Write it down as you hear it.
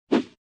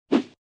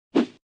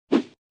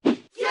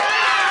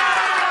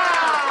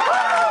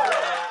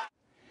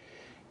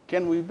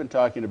Ken, we've been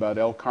talking about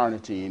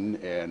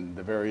L-carnitine and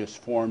the various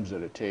forms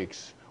that it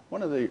takes.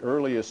 One of the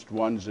earliest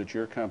ones that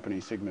your company,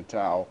 Sigma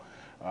Tau,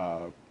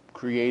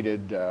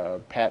 created,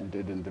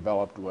 patented, and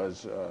developed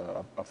was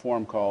a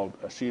form called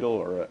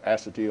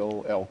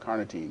acetyl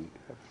L-carnitine.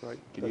 That's right.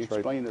 Can you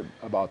explain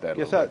about that a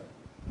yes, little bit?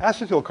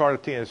 Acetyl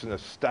carnitine is an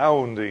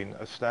astounding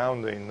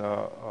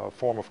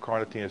form of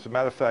carnitine. As a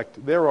matter of fact,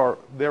 there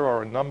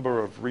are a number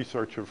of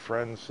researcher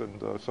friends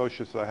and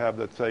associates that I have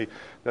that say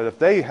that if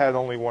they had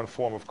only one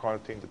form of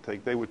carnitine to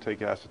take, they would take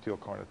acetyl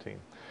carnitine.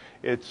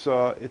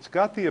 It's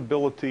got the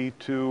ability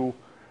to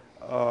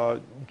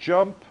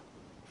jump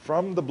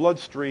from the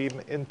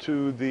bloodstream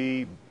into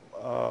the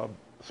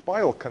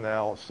spinal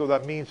canal, so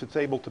that means it's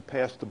able to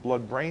pass the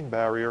blood-brain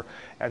barrier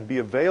and be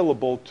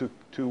available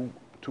to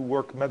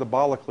work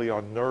metabolically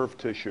on nerve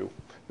tissue.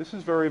 This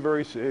is very,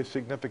 very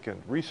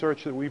significant.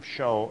 Research that we've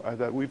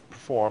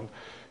performed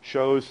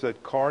shows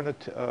that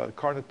acetyl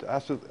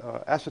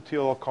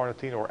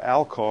L-carnitine, or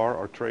Alcar,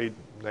 our trade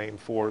name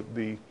for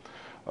the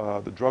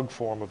drug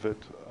form of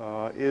it,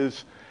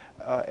 is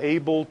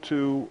able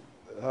to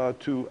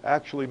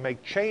actually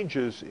make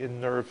changes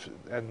in nerves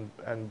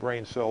and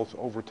brain cells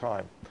over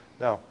time.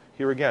 Now,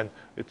 here again,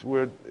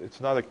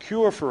 it's not a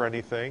cure for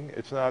anything.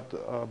 It's not,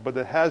 but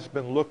it has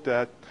been looked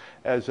at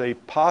as a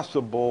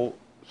possible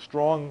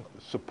strong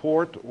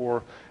support,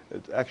 or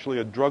it's actually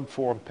a drug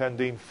form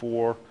pending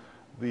for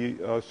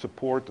the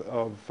support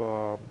of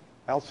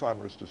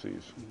Alzheimer's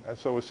disease. And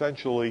so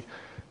essentially,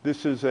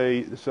 this is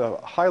a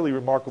highly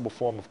remarkable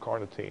form of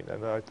carnitine,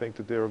 and I think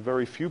that there are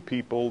very few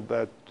people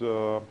that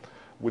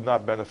would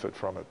not benefit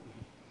from it.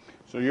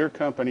 So your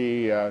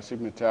company,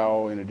 Sigma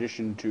Tau, in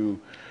addition to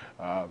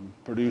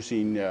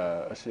producing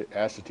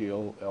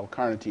acetyl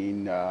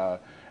L-carnitine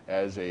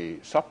as a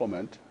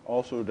supplement,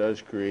 also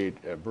does create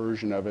a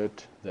version of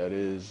it that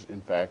is,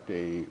 in fact,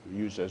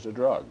 used as a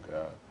drug.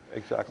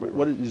 Exactly.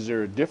 Is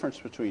there a difference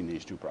between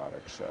these two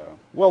products?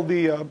 Well,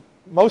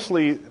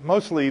 mostly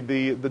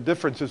the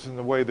difference is in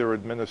the way they're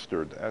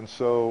administered, and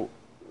so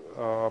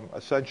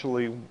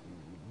essentially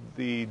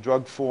the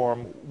drug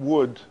form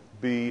would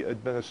be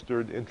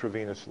administered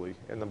intravenously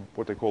in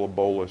what they call a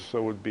bolus. So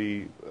it would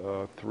be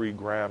 3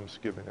 grams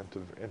given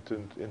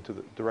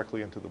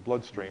directly into the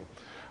bloodstream,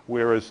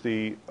 whereas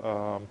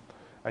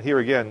and here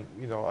again,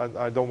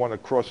 I don't want to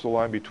cross the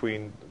line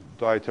between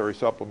dietary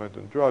supplement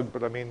and drug,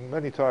 but I mean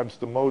many times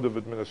the mode of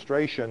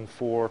administration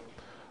for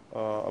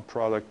a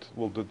product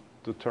will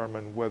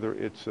determine whether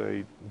it's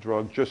a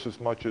drug just as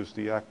much as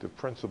the active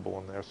principle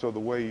in there. So the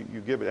way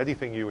you give it,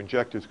 anything you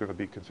inject is going to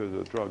be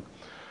considered a drug.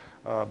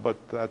 But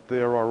that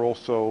there are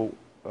also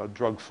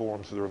drug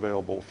forms that are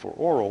available for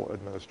oral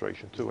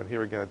administration too. And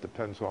here again, it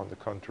depends on the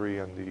country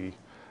and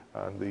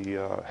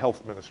the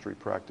health ministry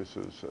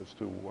practices as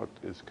to what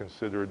is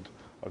considered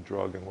a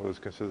drug and what is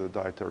considered a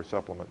dietary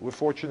supplement. We're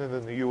fortunate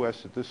in the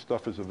U.S. that this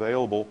stuff is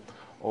available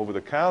over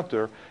the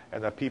counter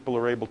and that people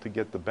are able to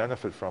get the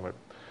benefit from it.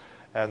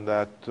 And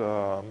that,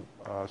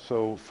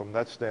 so from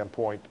that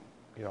standpoint,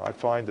 I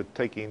find that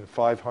taking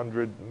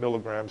 500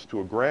 milligrams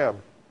to a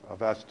gram of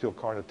acetyl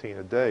carnitine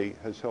a day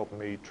has helped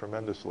me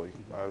tremendously.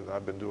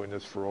 I've been doing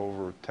this for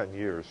over 10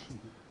 years.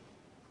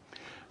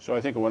 So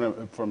I think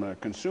from a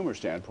consumer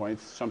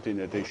standpoint, something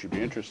that they should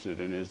be interested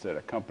in is that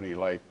a company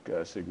like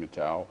Sigma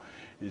Tau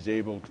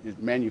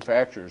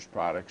manufactures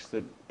products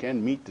that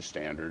can meet the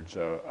standards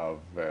of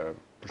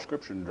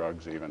prescription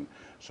drugs even.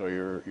 So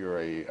you're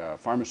a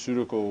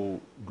pharmaceutical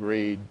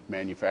grade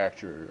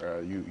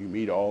manufacturer. You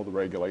meet all the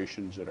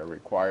regulations that are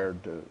required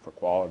for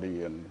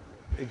quality and.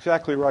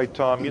 Exactly right,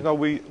 Tom.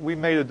 We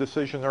made a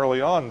decision early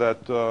on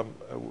that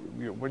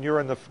when you're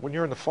in the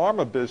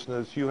pharma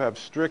business, you have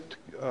strict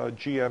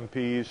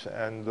GMPs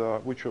and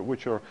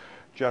which are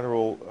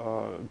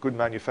general good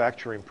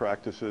manufacturing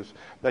practices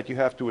that you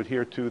have to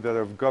adhere to, that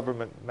are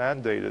government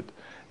mandated,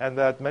 and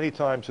that many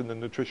times in the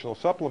nutritional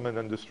supplement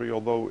industry,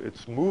 although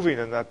it's moving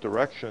in that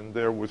direction,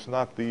 there was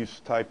not these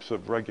types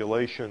of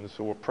regulations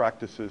or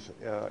practices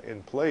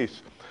in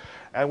place.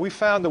 And we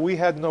found that we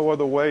had no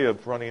other way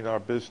of running our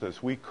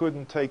business. We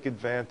couldn't take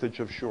advantage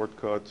of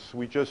shortcuts.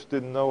 We just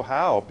didn't know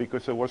how,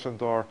 because it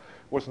wasn't our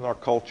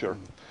culture.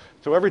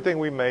 So everything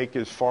we make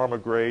is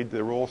pharma grade.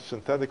 They're all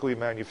synthetically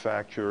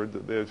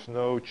manufactured. There's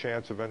no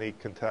chance of any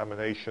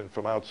contamination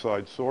from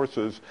outside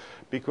sources,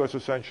 because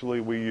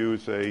essentially we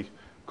use a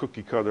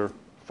cookie cutter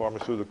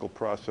pharmaceutical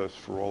process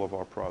for all of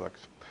our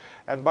products.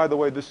 And by the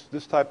way,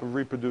 this type of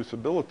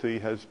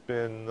reproducibility has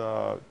been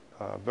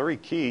very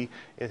key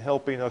in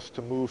helping us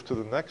to move to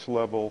the next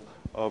level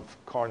of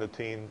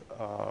carnitine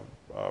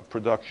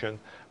production,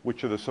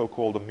 which are the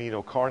so-called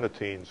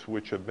aminocarnitines,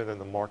 which have been in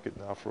the market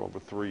now for over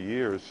 3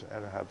 years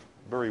and have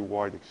very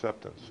wide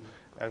acceptance.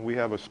 And we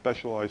have a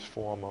specialized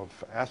form of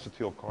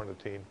acetyl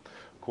carnitine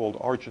called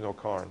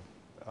arginocarn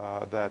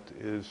that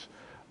is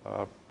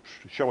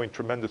showing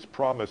tremendous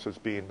promise as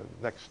being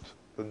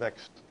the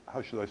next,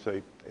 how should I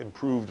say,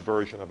 improved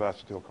version of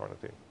acetyl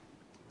carnitine.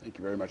 Thank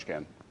you very much,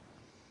 Ken.